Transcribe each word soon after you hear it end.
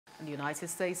United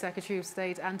States Secretary of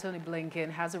State Antony Blinken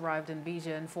has arrived in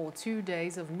Beijing for 2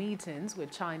 days of meetings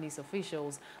with Chinese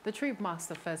officials. The trip marks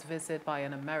the first visit by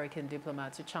an American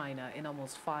diplomat to China in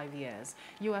almost 5 years.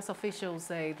 U.S. officials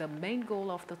say the main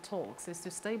goal of the talks is to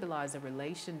stabilize a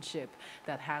relationship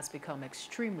that has become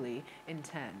extremely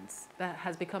tense.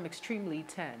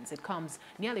 It comes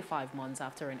nearly 5 months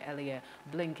after an earlier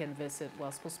Blinken visit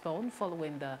was postponed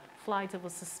following the flight of a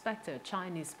suspected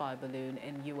Chinese spy balloon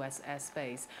in U.S.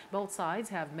 airspace. Both sides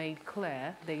have made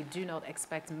clear they do not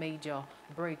expect major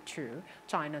breakthrough.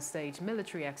 China staged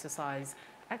military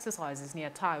exercises near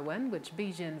Taiwan, which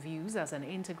Beijing views as an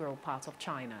integral part of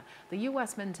China. The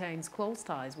U.S. maintains close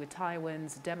ties with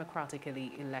Taiwan's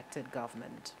democratically elected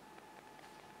government.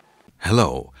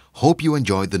 Hello, hope you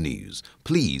enjoyed the news.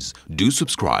 Please do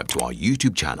subscribe to our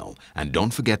YouTube channel and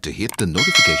don't forget to hit the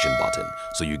notification button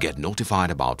so you get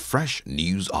notified about fresh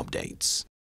news updates.